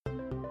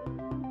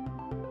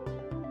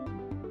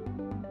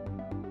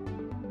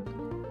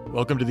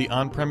Welcome to the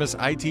On-Premise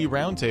IT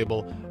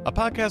Roundtable, a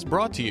podcast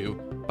brought to you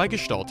by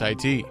Gestalt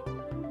IT.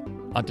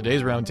 On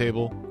today's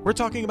Roundtable, we're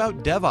talking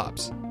about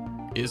DevOps.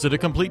 Is it a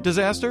complete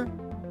disaster?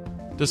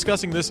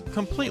 Discussing this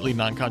completely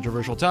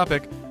non-controversial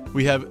topic,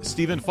 we have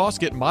Stephen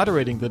Foskett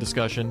moderating the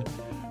discussion,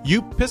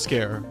 Joop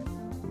Piskare,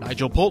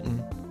 Nigel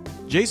Poulton,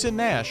 Jason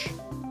Nash,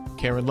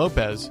 Karen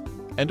Lopez,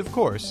 and of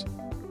course,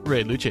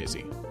 Ray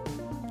Lucchesi.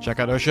 Check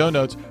out our show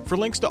notes for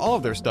links to all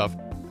of their stuff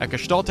at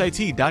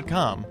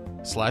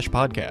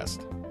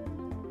gestaltit.com/podcast.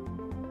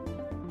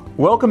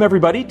 Welcome,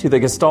 everybody, to the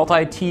Gestalt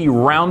IT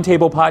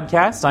Roundtable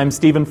podcast. I'm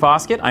Stephen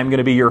Foskett. I'm going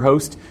to be your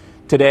host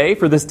today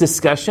for this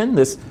discussion,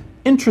 this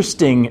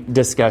interesting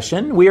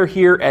discussion. We are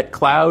here at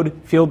Cloud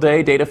Field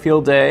Day, Data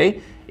Field Day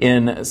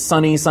in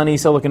sunny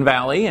Silicon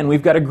Valley, and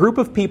we've got a group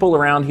of people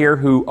around here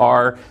who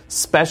are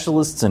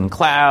specialists in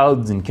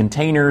clouds and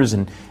containers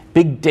and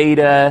big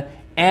data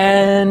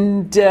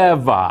and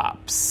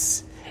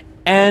DevOps.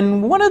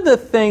 And one of the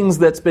things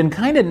that's been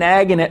kind of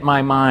nagging at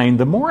my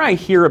mind, the more I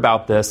hear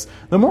about this,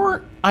 the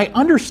more I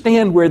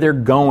understand where they're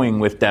going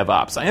with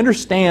DevOps. I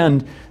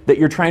understand that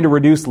you're trying to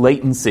reduce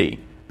latency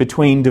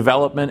between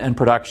development and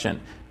production.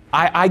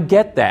 I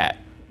get that.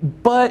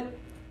 But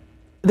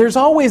there's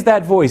always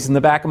that voice in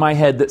the back of my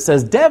head that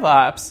says,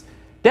 DevOps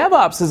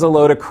is a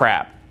load of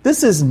crap.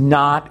 This is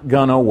not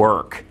going to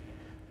work.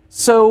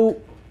 So,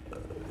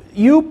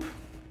 Joop,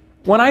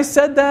 when I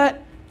said that,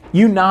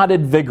 you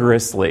nodded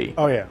vigorously.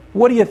 Oh, yeah.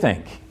 What do you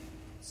think?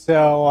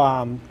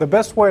 So the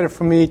best way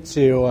for me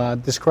to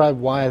describe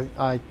why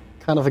I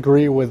kind of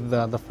agree with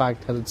the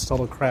fact that it's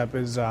total crap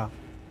is,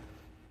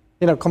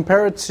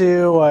 compare it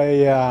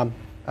to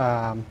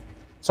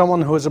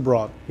someone who is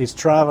abroad. He's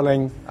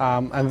traveling,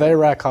 and they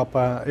rack up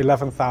a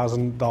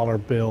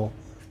 $11,000 bill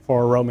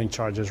for roaming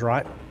charges,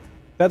 right?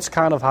 That's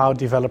kind of how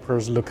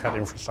developers look at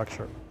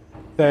infrastructure.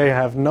 They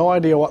have no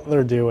idea what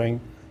they're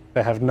doing.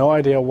 They have no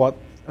idea what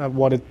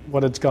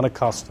it's going to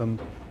cost them,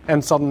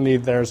 and suddenly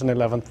there's an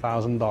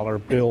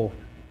 $11,000 bill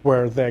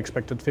where they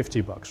expected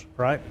 $50,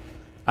 right?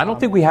 I don't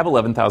think we have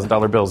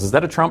 $11,000 bills. Is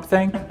that a Trump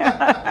thing?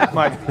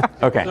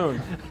 Okay.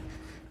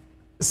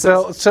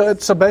 So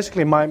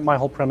basically, my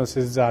whole premise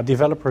is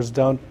developers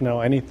don't know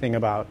anything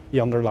about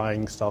the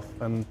underlying stuff,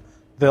 and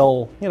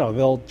they'll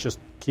just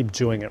keep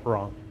doing it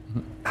wrong.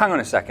 Hang on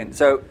a second.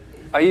 So,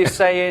 are you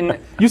saying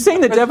you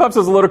saying that DevOps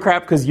is a load of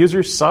crap because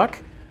users suck?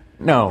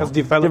 No, because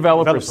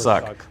developers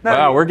suck. No.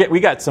 Wow, we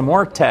got some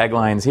more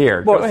taglines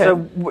here. Well,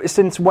 so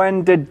since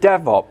when did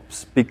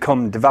DevOps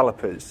become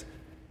developers?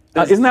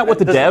 Isn't that what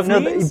the dev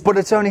means? But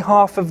it's only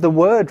half of the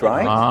word,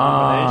 right?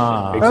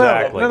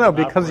 Exactly. No,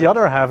 because the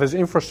other half is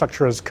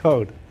infrastructure as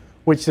code,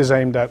 which is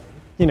aimed at,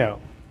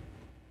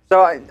 So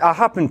I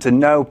happen to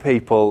know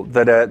people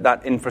that are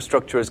that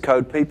infrastructure as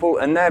code people,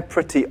 and they're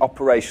pretty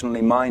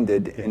operationally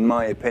minded, in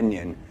my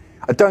opinion.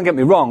 Don't get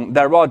me wrong,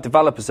 there are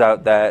developers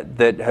out there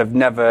that have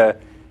never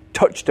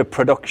touched a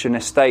production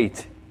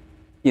estate,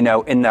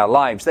 in their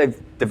lives. They've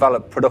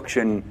developed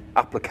production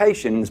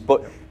applications,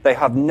 but they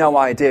have no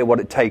idea what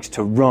it takes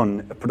to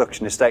run a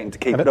production estate and to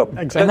keep it up.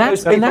 Exactly. And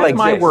that's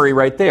my worry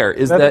right there,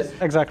 is that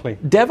exactly.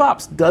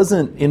 DevOps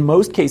doesn't, in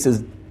most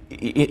cases,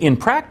 in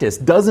practice,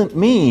 doesn't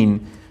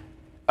mean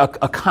a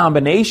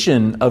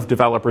combination of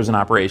developers and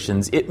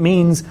operations. It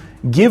means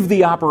give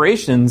the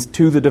operations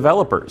to the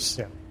developers.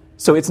 Yeah.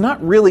 So it's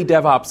not really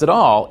DevOps at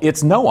all,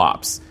 it's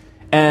no-ops.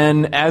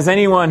 And as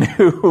anyone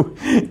who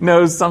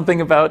knows something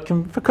about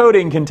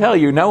coding can tell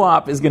you,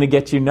 no-op is going to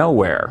get you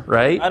nowhere,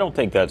 right? I don't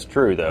think that's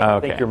true, though. Okay.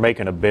 I think you're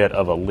making a bit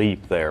of a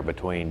leap there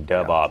between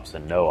DevOps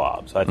and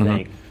no-ops. I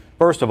think,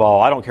 first of all,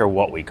 I don't care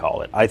what we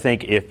call it. I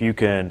think if you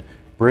can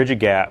bridge a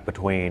gap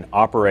between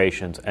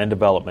operations and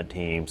development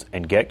teams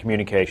and get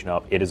communication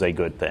up, it is a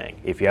good thing.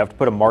 If you have to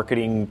put a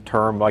marketing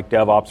term like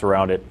DevOps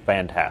around it,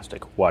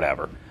 fantastic,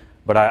 whatever.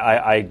 But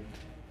I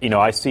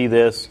see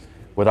this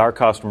with our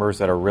customers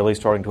that are really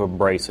starting to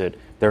embrace it.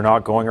 They're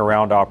not going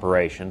around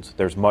operations.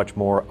 There's much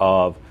more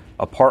of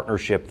a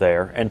partnership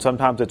there, and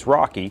sometimes it's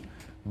rocky,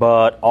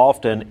 but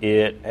often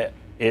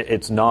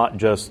it's not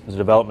just the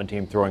development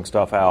team throwing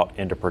stuff out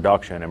into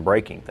production and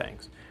breaking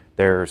things.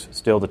 There's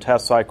still the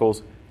test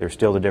cycles, there's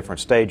still the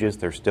different stages,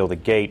 there's still the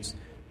gates,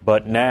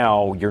 but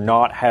now you're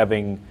not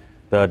having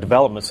the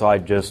development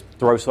side just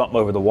throw something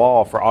over the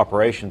wall for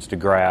operations to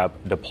grab,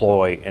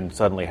 deploy, and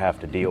suddenly have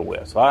to deal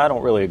with. So I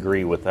don't really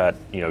agree with that,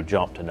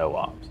 jump to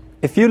no-ops.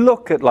 If you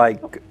look at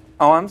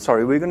I'm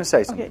sorry, were you going to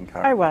say something,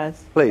 Karen? I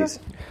was. Please.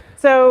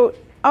 So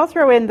I'll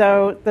throw in,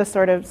 though,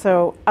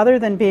 so other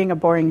than being a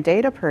boring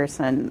data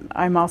person,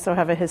 I also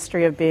have a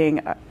history of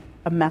being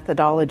a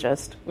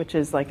methodologist, which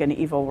is like an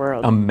evil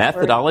word. A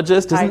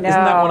methodologist? Isn't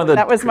that one of the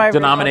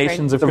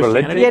denominations of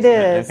Christianity? It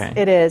is. Okay.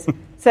 It is.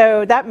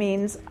 So that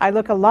means I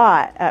look a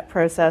lot at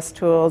process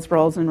tools,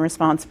 roles and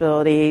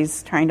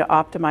responsibilities, trying to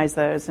optimize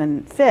those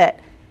and fit.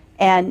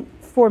 And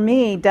for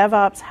me,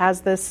 DevOps has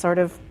this sort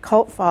of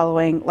cult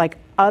following, like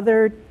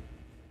other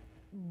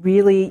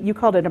really, you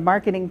called it a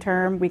marketing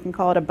term, we can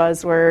call it a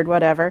buzzword,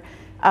 whatever,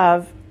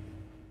 of,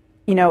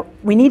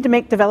 we need to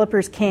make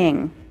developers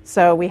king.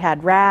 So we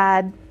had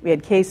RAD, we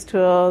had case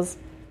tools,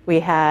 we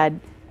had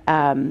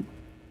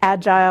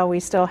Agile, we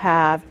still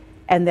have,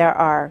 and there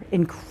are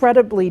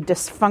incredibly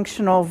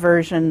dysfunctional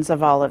versions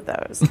of all of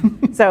those.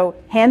 So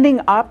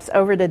handing ops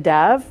over to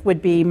dev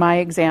would be my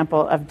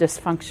example of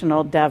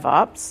dysfunctional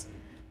DevOps.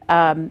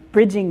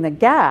 Bridging the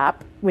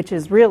gap, which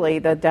is really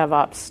the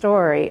DevOps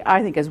story,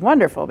 I think is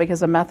wonderful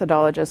because a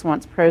methodologist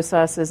wants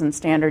processes and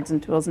standards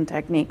and tools and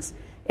techniques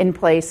in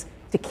place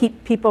to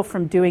keep people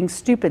from doing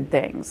stupid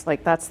things.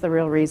 Like, that's the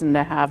real reason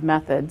to have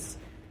methods.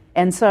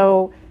 And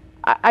so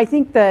I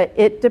think that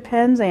it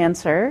depends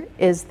answer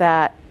is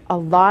that a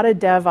lot of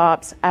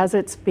DevOps, as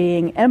it's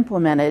being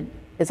implemented,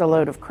 is a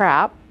load of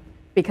crap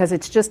because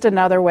it's just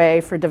another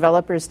way for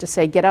developers to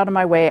say, get out of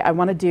my way, I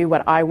want to do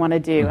what I want to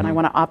do, and I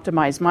want to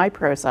optimize my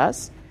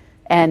process.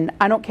 And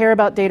I don't care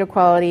about data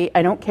quality,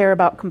 I don't care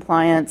about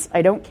compliance,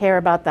 I don't care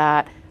about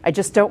that, I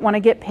just don't want to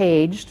get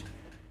paged.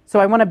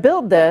 So I want to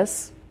build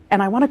this,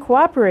 and I want to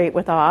cooperate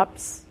with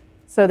ops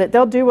so that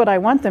they'll do what I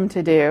want them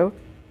to do,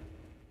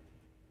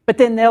 but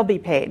then they'll be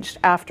paged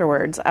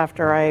afterwards,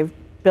 after I've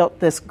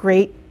built this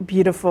great,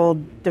 beautiful,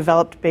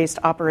 developed-based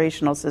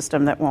operational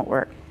system that won't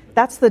work.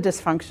 That's the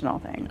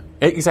dysfunctional thing.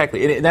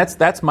 Exactly.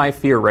 That's my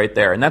fear right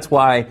there. And that's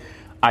why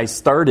I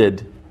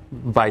started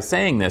by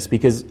saying this,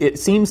 because it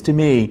seems to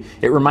me,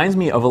 it reminds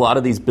me of a lot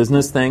of these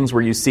business things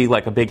where you see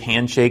like a big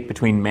handshake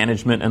between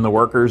management and the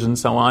workers and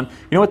so on. You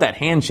know what that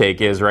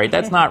handshake is, right?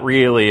 That's not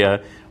really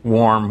a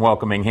warm,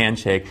 welcoming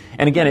handshake.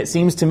 And again, it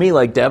seems to me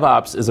like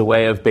DevOps is a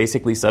way of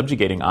basically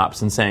subjugating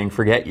ops and saying,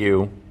 forget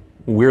you,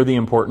 we're the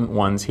important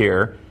ones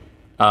here.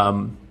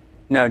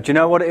 No, do you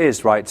know what it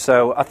is, right?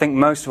 So I think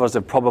most of us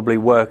have probably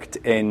worked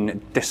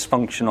in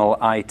dysfunctional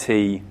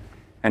IT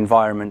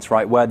environments,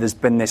 right, where there's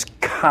been this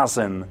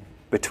chasm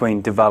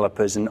between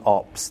developers and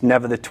ops.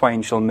 Never the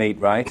twain shall meet,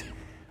 right?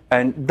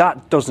 And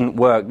that doesn't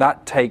work.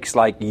 That takes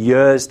like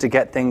years to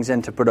get things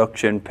into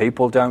production.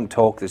 People don't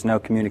talk. There's no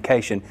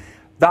communication.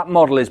 That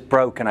model is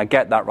broken. I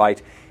get that, right?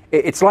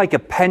 It's like a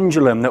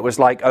pendulum that was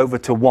like over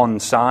to one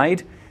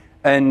side.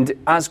 And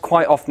as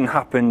quite often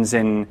happens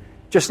in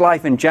just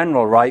life in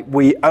general, right,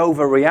 we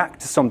overreact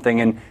to something.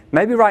 And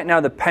maybe right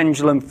now the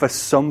pendulum for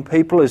some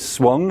people is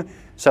swung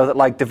so that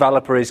like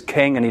developer is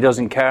king and he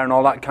doesn't care and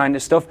all that kind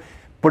of stuff.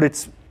 But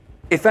it's,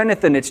 if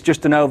anything, it's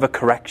just an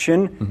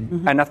overcorrection.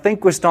 Mm-hmm. And I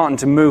think we're starting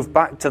to move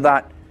back to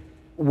that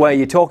where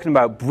you're talking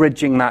about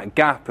bridging that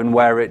gap and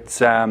where it's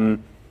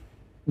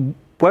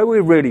where we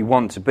really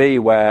want to be,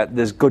 where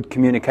there's good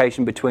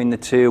communication between the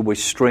two, we're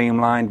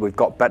streamlined, we've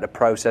got better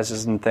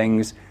processes and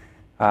things.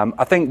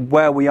 I think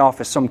where we are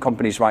for some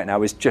companies right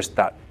now is just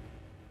that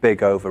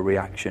big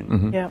overreaction.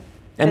 Mm-hmm. Yeah,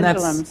 and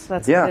pendulums,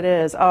 that's what it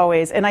is,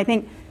 always. And I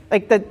think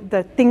like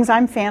the things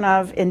I'm fan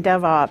of in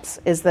DevOps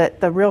is that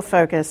the real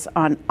focus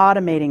on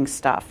automating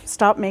stuff.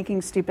 Stop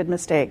making stupid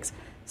mistakes.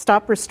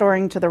 Stop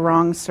restoring to the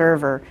wrong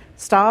server.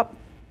 Stop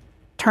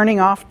turning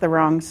off the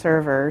wrong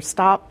server.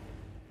 Stop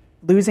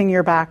losing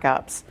your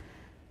backups.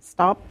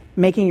 Stop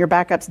making your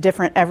backups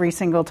different every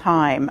single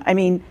time. I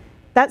mean,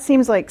 that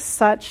seems like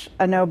such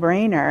a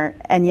no-brainer,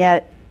 and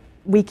yet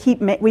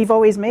we've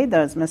always made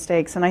those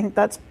mistakes. And I think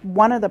that's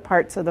one of the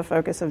parts of the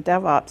focus of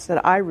DevOps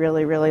that I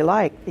really, really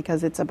like,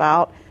 because it's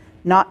about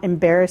not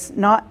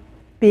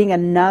being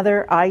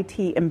another IT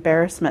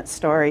embarrassment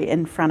story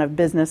in front of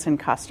business and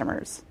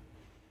customers.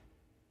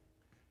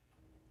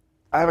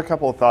 I have a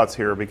couple of thoughts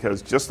here,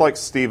 because just like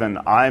Stephen,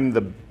 I'm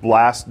the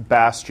last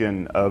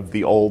bastion of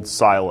the old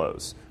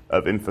silos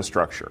of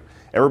infrastructure.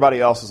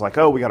 Everybody else is like,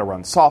 oh, we got to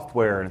run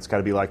software, and it's got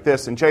to be like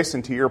this. And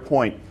Jason, to your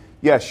point,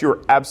 yes, you're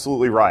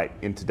absolutely right.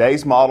 In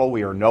today's model,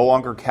 we are no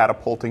longer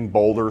catapulting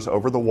boulders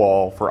over the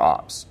wall for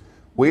ops.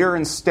 We are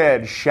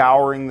instead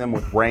showering them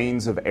with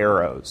rains of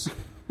arrows.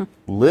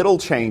 Little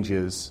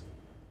changes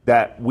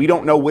that we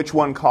don't know which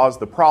one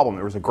caused the problem.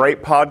 There was a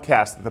great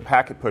podcast that the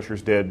Packet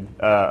Pushers did,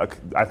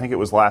 I think it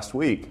was last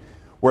week,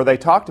 where they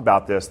talked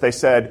about this. They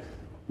said,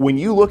 when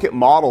you look at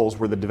models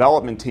where the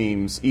development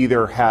teams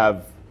either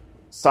have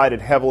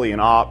cited heavily in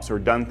ops or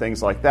done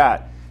things like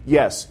that,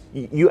 yes,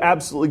 you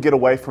absolutely get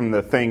away from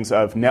the things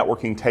of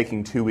networking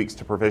taking 2 weeks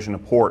to provision a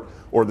port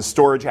or the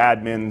storage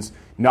admins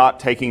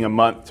not taking a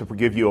month to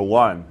give you a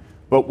LUN.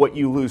 But what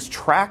you lose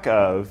track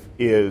of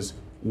is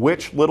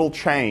which little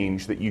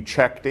change that you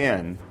checked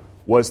in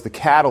was the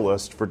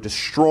catalyst for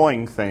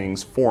destroying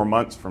things 4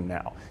 months from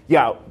now.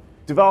 Yeah,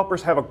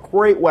 developers have a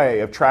great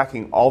way of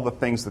tracking all the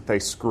things that they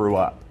screw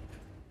up.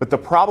 But the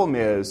problem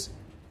is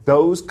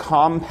those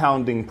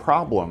compounding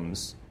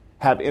problems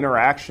have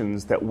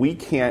interactions that we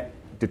can't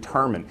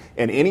determine.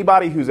 And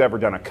anybody who's ever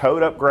done a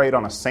code upgrade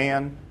on a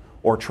SAN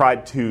or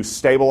tried to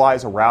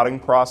stabilize a routing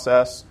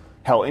process,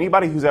 hell,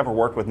 anybody who's ever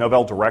worked with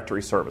Novell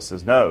Directory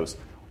Services knows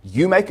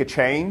you make a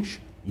change,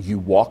 you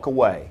walk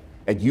away,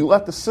 and you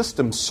let the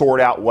system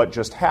sort out what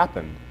just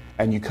happened,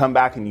 and you come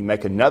back and you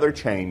make another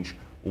change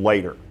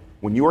later.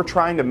 When you are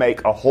trying to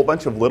make a whole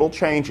bunch of little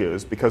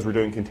changes because we're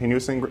doing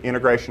continuous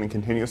integration and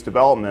continuous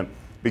development,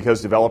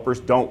 because developers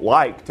don't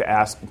like to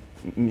ask,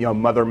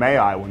 mother may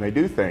I when they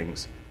do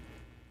things,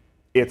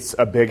 it's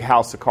a big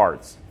house of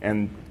cards,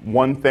 and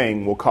one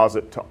thing will cause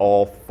it to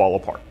all fall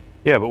apart.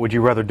 Yeah, but would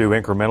you rather do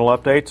incremental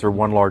updates or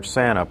one large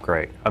SAN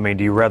upgrade? I mean,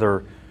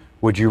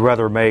 would you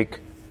rather make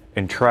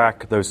and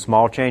track those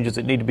small changes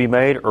that need to be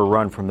made or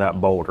run from that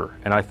boulder?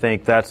 And I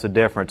think that's the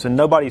difference. And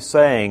nobody's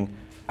saying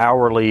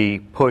hourly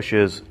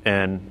pushes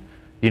and,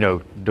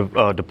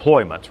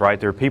 deployments, right?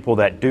 There are people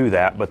that do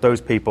that, but those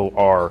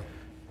people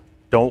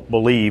don't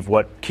believe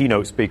what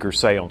keynote speakers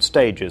say on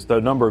stages. The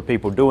number of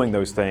people doing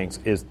those things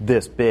is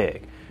this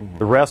big. Mm-hmm.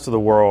 The rest of the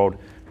world,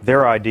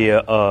 their idea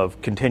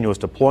of continuous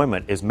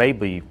deployment is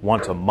maybe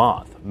once a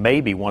month,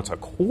 maybe once a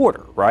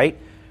quarter, right?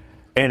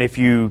 And if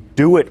you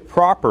do it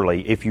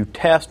properly, if you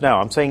test, now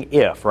I'm saying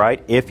if,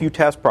 right? If you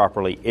test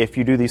properly, if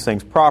you do these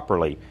things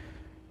properly,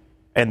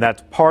 and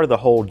that's part of the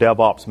whole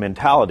DevOps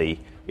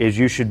mentality, is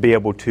you should be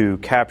able to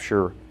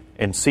capture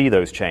and see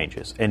those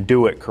changes and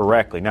do it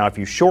correctly. Now, if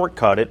you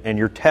shortcut it and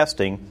your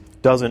testing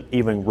doesn't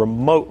even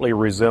remotely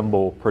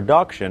resemble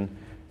production,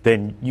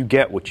 then you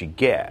get what you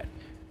get.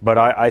 But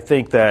I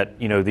think that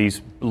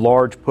these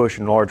large push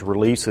and large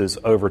releases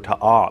over to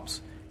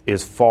ops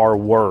is far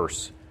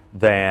worse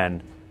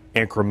than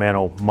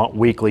incremental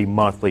weekly,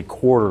 monthly,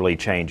 quarterly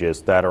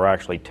changes that are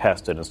actually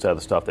tested instead of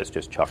the stuff that's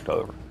just chucked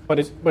over. But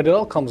it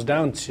all comes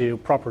down to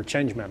proper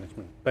change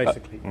management,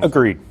 basically.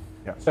 Agreed.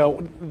 Yeah.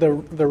 So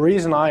the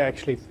reason I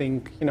actually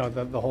think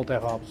that the whole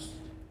DevOps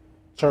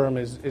term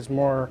is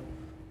more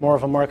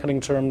of a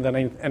marketing term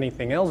than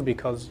anything else,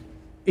 because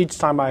each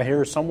time I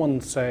hear someone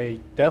say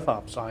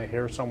DevOps, I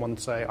hear someone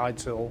say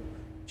ITIL,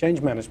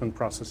 change management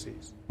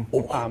processes.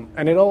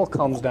 And it all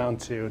comes down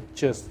to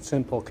just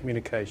simple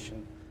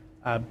communication.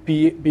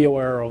 Be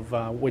aware of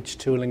which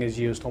tooling is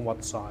used on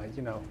what side.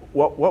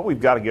 What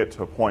we've got to get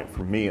to a point,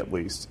 for me at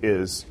least,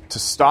 is to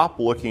stop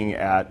looking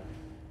at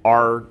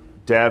our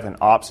dev and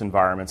ops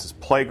environments as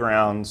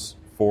playgrounds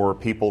for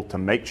people to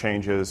make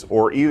changes,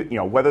 or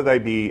whether they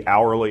be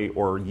hourly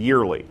or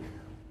yearly.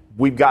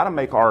 We've got to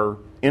make our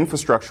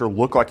infrastructure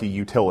look like a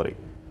utility.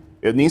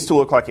 It needs to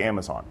look like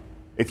Amazon.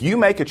 If you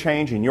make a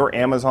change in your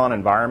Amazon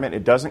environment,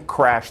 it doesn't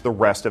crash the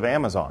rest of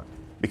Amazon,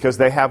 because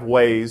they have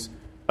ways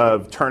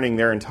of turning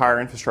their entire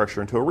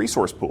infrastructure into a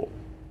resource pool.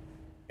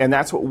 And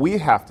that's what we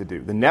have to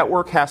do. The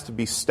network has to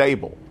be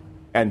stable.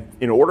 And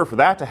in order for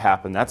that to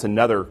happen, that's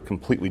another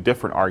completely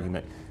different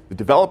argument. The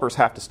developers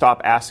have to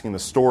stop asking the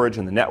storage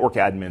and the network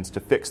admins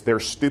to fix their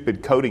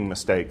stupid coding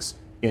mistakes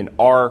in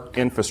our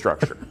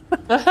infrastructure.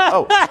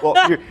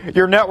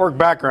 Your network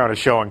background is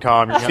showing,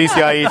 Tom. Your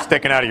CCIE is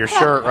sticking out of your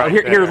shirt right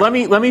here, let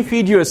me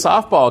feed you a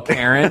softball,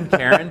 Karen.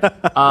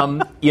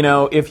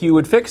 If you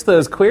would fix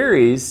those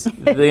queries,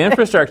 the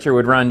infrastructure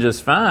would run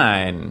just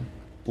fine.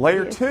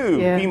 Layer 2,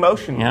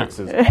 vMotion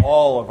fixes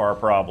all of our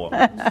problems.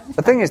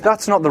 The thing is,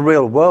 that's not the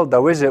real world,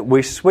 though, is it?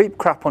 We sweep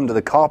crap under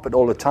the carpet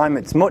all the time.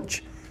 It's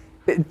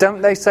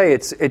don't they say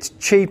it's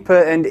cheaper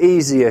and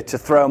easier to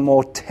throw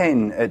more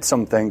tin at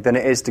something than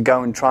it is to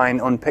go and try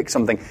and unpick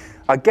something?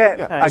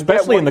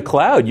 Especially in the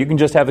cloud, you can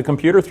just have the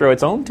computer throw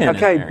its own tin.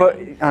 Okay, in there. but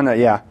I know,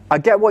 yeah, I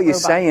get what you're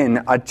saying.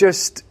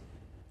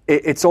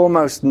 It's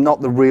almost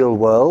not the real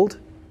world.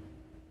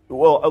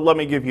 Well, let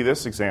me give you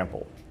this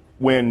example.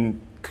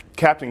 When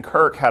Captain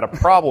Kirk had a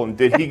problem,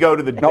 did he go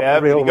to the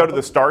dev, did he go to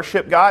the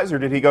Starship guys, or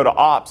did he go to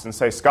ops and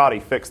say, Scotty,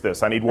 fix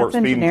this. I need warp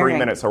speed in 3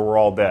 minutes or we're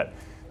all dead.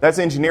 That's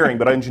engineering,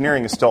 but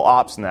engineering is still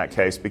ops in that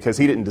case, because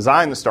he didn't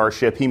design the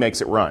Starship, he makes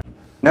it run.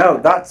 No,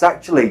 that's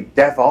actually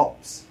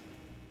DevOps.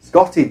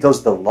 Scotty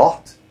does the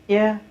lot.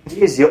 Yeah.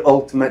 He is your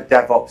ultimate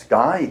DevOps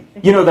guy.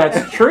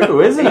 That's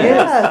true, isn't it?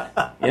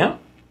 Yeah.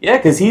 Yeah,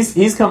 because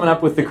he's coming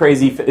up with the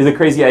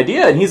crazy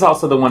idea, and he's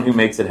also the one who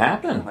makes it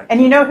happen.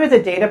 And you know who the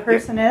data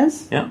person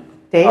is? Yeah.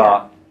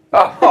 Data.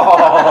 But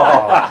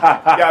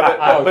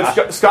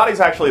Scotty's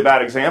actually a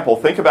bad example.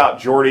 Think about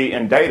Jordy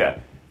and Data.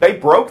 They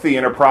broke the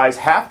enterprise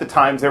half the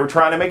times they were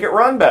trying to make it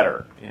run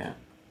better. Yeah.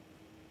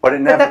 But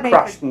it never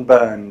crashed and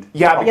burned.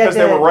 Yeah, because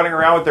they were running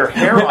around with their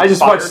hair on I just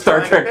watched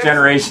Star Trek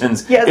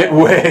Generations. Yes. It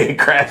way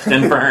crashed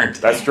and burned.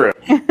 That's true.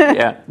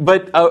 Yeah,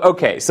 but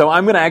okay. So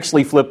I'm going to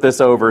actually flip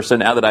this over. So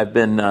now that I've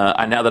been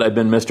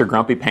Mr.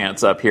 Grumpy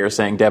Pants up here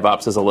saying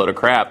DevOps is a load of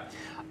crap,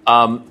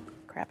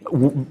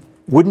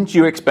 wouldn't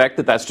you expect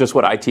that that's just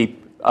what IT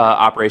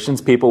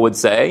operations people would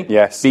say?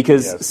 Yes.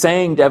 Because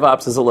saying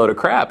DevOps is a load of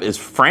crap is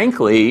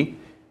frankly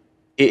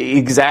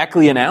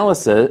exactly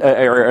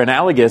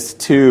analogous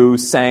to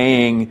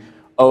saying,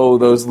 oh,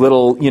 those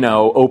little,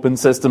 open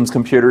systems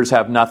computers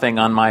have nothing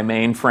on my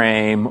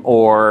mainframe,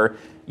 or,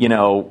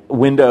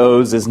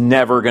 Windows is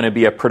never going to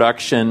be a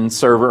production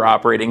server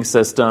operating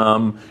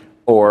system,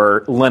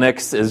 or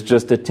Linux is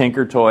just a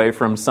tinker toy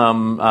from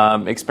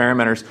some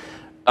experimenters.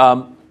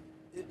 Are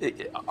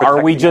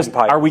we just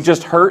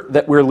hurt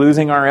that we're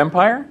losing our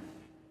empire?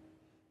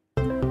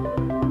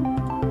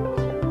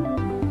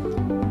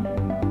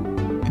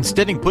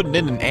 Instead of putting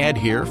in an ad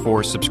here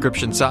for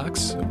subscription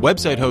socks,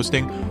 website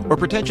hosting, or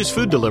pretentious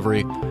food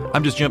delivery,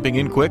 I'm just jumping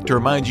in quick to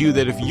remind you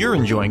that if you're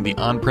enjoying the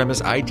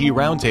on-premise IT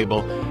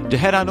Roundtable, to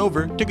head on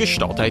over to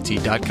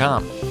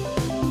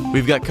gestaltit.com.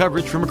 We've got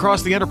coverage from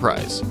across the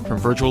enterprise, from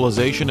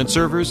virtualization and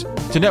servers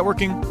to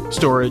networking,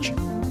 storage,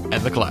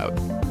 and the cloud.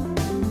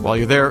 While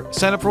you're there,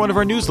 sign up for one of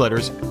our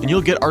newsletters, and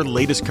you'll get our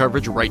latest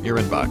coverage right in your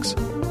inbox.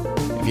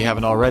 If you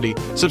haven't already,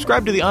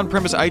 subscribe to the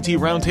On-Premise IT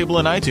Roundtable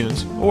in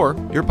iTunes or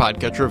your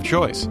podcatcher of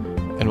choice.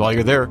 And while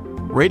you're there,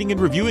 rating and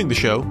reviewing the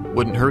show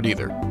wouldn't hurt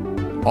either.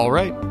 All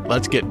right,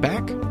 let's get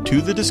back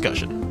to the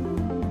discussion.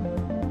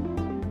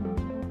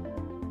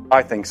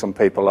 I think some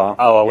people are.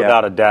 Oh,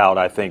 without a doubt,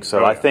 I think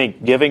so. I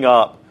think giving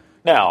up.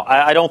 Now,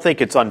 I don't think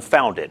it's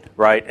unfounded,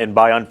 right? And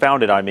by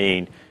unfounded, I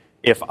mean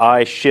if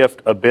I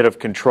shift a bit of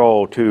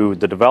control to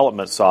the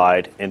development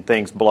side and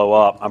things blow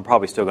up, I'm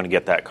probably still going to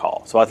get that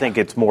call. So I think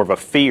it's more of a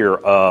fear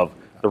of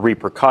the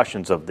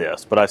repercussions of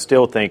this. But I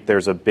still think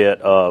there's a bit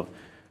of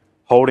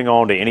holding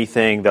on to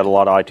anything that a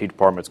lot of IT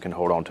departments can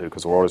hold on to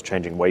because the world is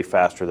changing way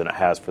faster than it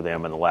has for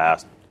them in the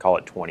last, call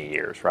it 20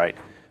 years, right?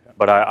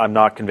 But I'm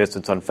not convinced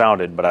it's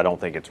unfounded, but I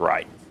don't think it's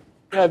right.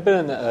 Yeah, I've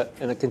been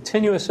in a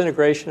continuous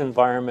integration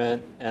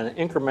environment and an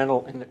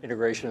incremental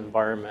integration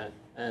environment.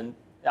 And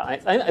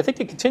I think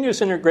the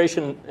continuous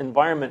integration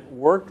environment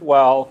worked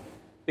well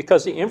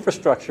because the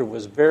infrastructure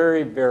was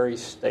very, very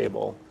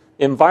stable.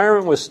 The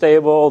environment was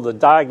stable. The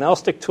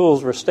diagnostic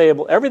tools were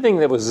stable. Everything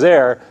that was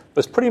there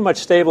was pretty much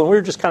stable, and we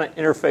were just kind of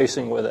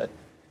interfacing with it.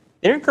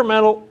 The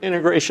incremental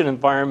integration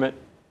environment,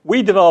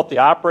 we developed the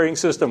operating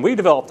system. We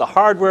developed the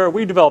hardware.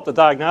 We developed the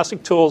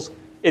diagnostic tools.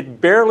 It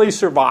barely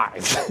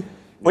survived.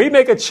 We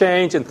make a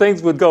change and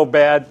things would go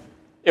bad.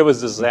 It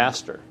was a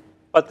disaster.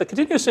 But the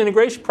continuous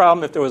integration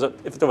problem, if there was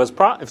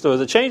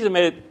a change that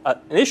made it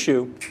an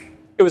issue,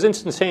 it was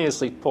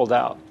instantaneously pulled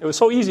out. It was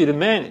so easy to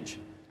manage.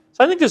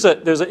 So I think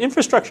there's an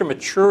infrastructure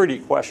maturity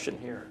question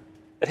here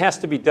that has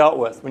to be dealt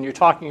with when you're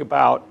talking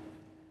about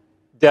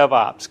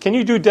DevOps. Can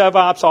you do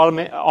DevOps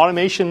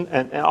automation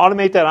and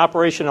automate that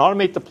operation,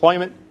 automate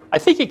deployment? I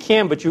think you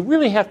can, but you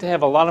really have to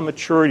have a lot of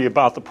maturity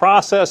about the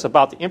process,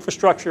 about the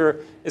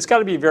infrastructure. It's got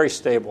to be very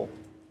stable.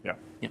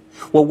 Yeah.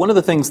 Well, one of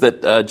the things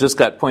that just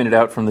got pointed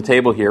out from the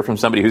table here from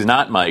somebody who's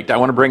not mic'd, I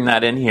want to bring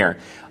that in here.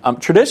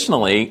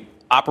 Traditionally,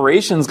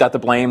 operations got the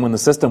blame when the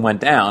system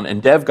went down,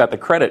 and dev got the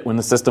credit when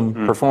the system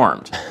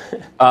performed.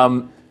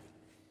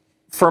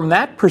 From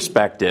that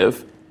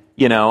perspective,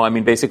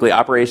 basically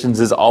operations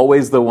is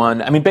always the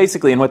one.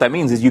 And what that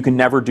means is you can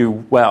never do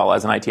well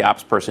as an IT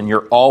ops person.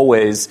 You're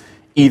always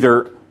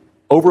either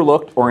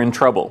overlooked or in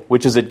trouble.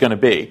 Which is it going to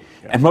be?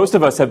 Yeah. And most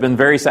of us have been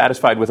very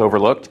satisfied with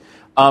overlooked.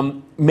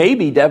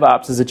 Maybe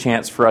DevOps is a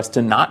chance for us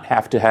to not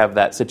have to have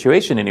that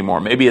situation anymore.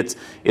 Maybe it's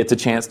a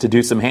chance to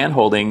do some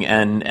hand-holding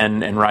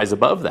and rise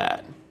above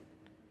that.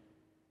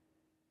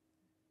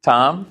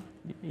 Tom,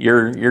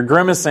 you're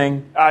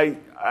grimacing.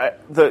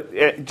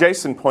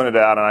 Jason pointed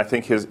out, and I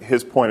think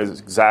his point is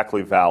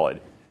exactly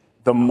valid.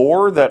 The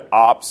more that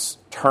ops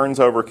turns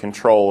over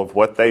control of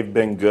what they've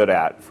been good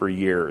at for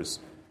years,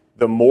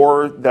 the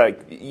more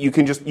that you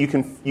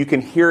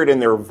can hear it in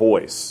their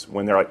voice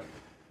when they're like,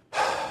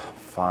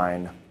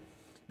 fine,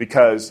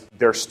 because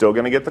they're still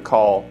going to get the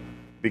call,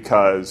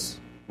 because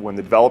when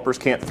the developers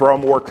can't throw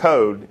more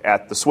code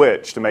at the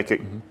switch to make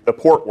the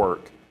port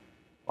work,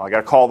 well, I got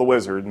to call the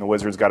wizard, and the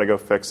wizard's got to go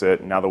fix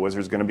it, and now the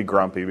wizard's going to be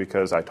grumpy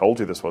because I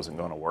told you this wasn't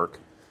going to work.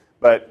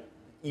 But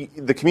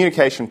the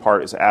communication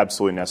part is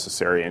absolutely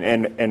necessary,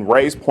 and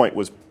Ray's point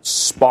was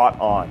spot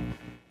on.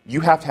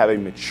 You have to have a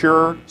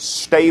mature,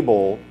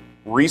 stable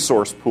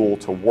resource pool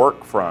to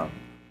work from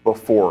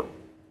before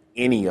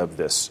any of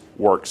this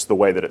works the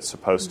way that it's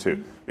supposed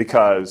to.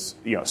 Because,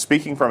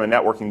 speaking from a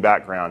networking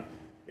background,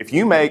 if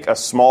you make a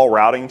small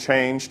routing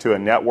change to a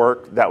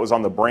network that was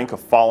on the brink of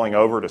falling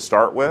over to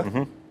start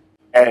with,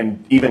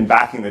 and even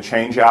backing the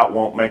change out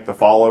won't make the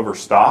fall over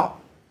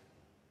stop,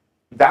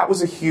 that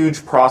was a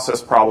huge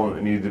process problem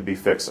that needed to be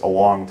fixed a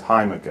long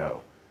time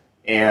ago.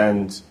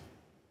 And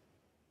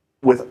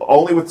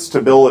only with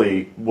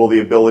stability will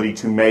the ability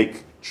to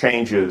make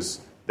changes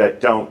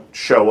that don't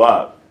show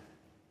up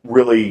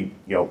really,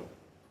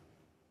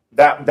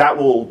 that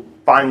will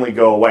finally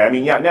go away. I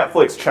mean,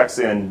 Netflix checks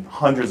in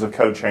hundreds of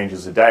code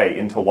changes a day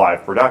into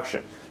live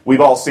production.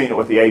 We've all seen it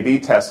with the A/B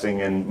testing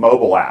in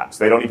mobile apps.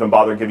 They don't even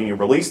bother giving you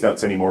release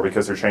notes anymore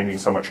because they're changing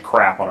so much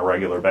crap on a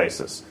regular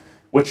basis,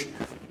 which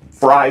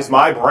fries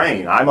my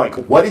brain. I'm like,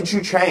 what did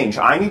you change?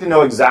 I need to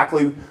know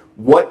exactly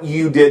what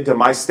you did to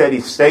my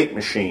steady state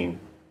machine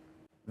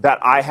that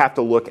I have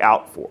to look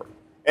out for.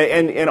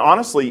 And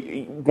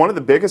honestly, one of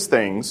the biggest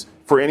things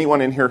for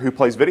anyone in here who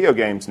plays video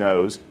games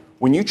knows,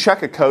 when you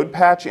check a code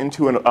patch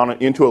into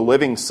a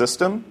living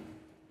system,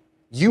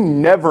 you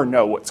never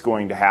know what's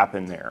going to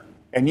happen there.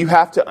 And you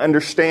have to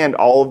understand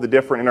all of the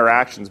different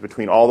interactions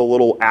between all the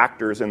little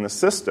actors in the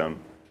system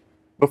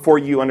before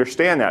you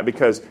understand that,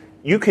 because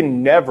you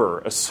can never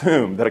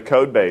assume that a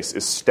code base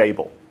is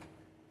stable.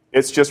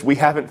 It's just we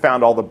haven't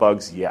found all the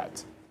bugs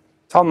yet.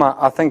 Tom,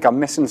 I think I'm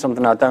missing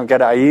something I don't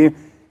get. Are you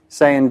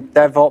saying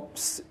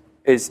DevOps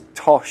is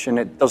tosh and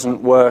it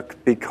doesn't work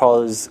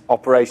because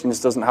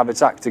operations doesn't have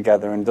its act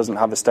together and doesn't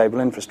have a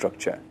stable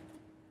infrastructure?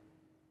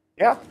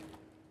 Yeah.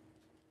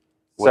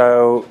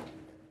 So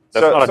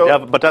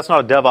But that's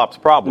not a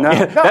DevOps problem. No.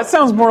 That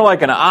sounds more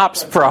like an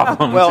ops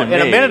problem. Well, to me.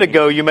 and a minute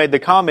ago, you made the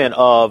comment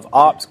of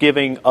ops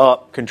giving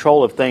up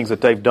control of things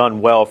that they've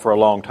done well for a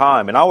long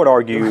time. And I would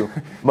argue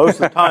most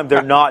of the time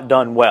they're not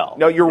done well.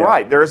 No, you're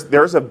right.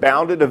 There's a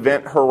bounded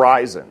event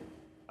horizon.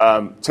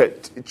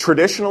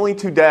 Traditionally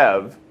to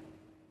dev,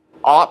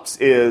 ops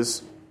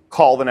is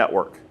call the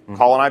network,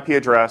 call an IP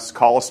address,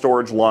 call a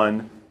storage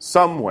LUN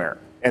somewhere.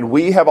 And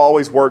we have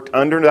always worked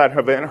under that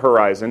event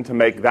horizon to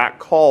make that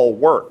call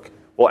work.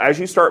 Well, as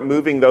you start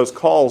moving those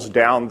calls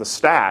down the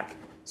stack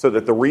so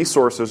that the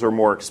resources are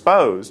more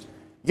exposed,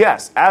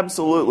 yes,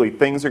 absolutely,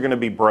 things are going to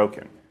be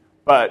broken.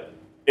 But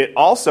it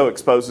also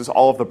exposes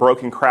all of the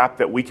broken crap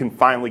that we can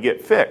finally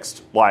get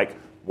fixed. Like,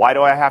 why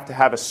do I have to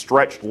have a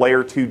stretched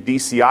layer 2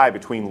 DCI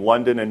between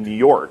London and New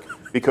York?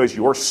 Because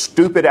your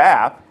stupid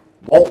app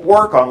won't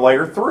work on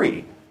layer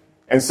 3.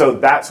 And so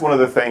that's one of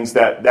the things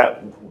that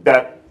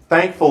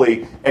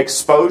thankfully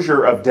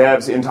exposure of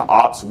devs into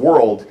ops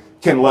world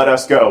can let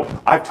us go,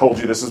 I've told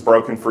you this is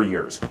broken for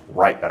years.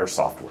 Write better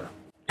software.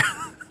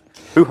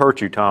 Who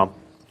hurt you, Tom?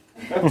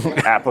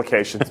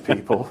 Applications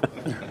people.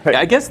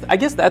 I guess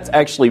that's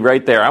actually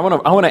right there. I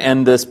want to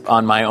end this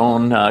on my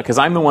own because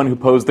I'm the one who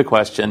posed the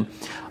question.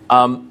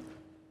 I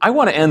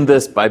want to end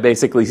this by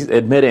basically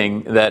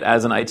admitting that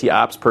as an IT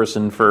ops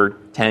person for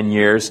 10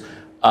 years,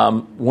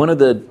 one of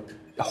the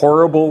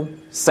horrible,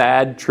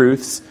 sad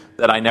truths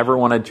that I never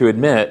wanted to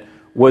admit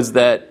was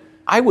that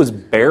I was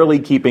barely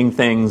keeping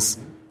things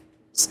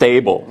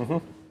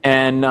stable.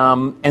 And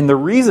the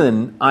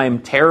reason I'm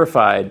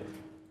terrified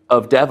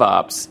of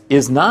DevOps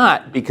is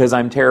not because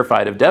I'm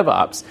terrified of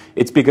DevOps.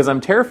 It's because I'm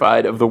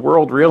terrified of the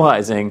world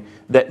realizing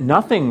that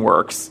nothing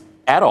works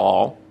at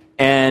all,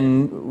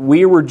 and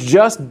we were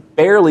just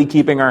barely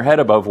keeping our head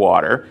above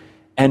water.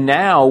 And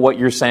now what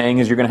you're saying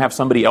is you're going to have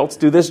somebody else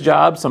do this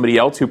job, somebody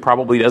else who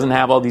probably doesn't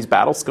have all these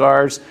battle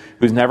scars,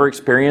 who's never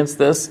experienced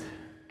this,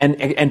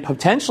 and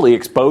potentially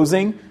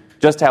exposing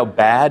just how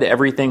bad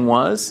everything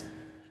was.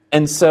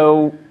 And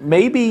so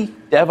maybe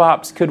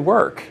DevOps could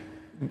work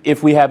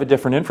if we have a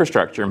different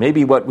infrastructure.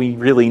 Maybe what we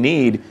really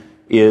need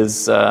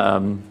is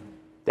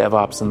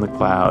DevOps in the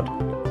cloud.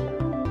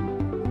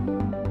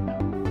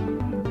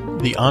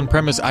 The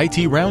On-Premise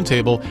IT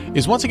Roundtable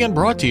is once again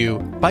brought to you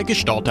by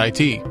Gestalt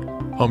IT,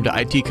 home to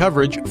IT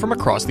coverage from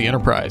across the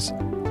enterprise.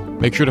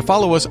 Make sure to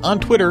follow us on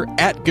Twitter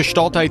at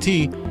Gestalt IT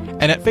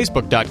and at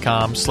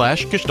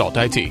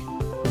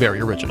facebook.com/GestaltIT. Very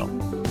original.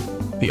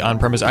 The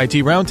On-Premise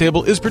IT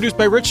Roundtable is produced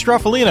by Rich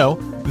Straffolino.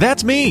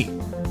 That's me.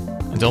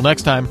 Until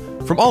next time,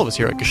 from all of us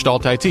here at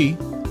Gestalt IT,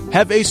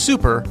 have a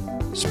super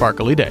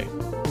sparkly day.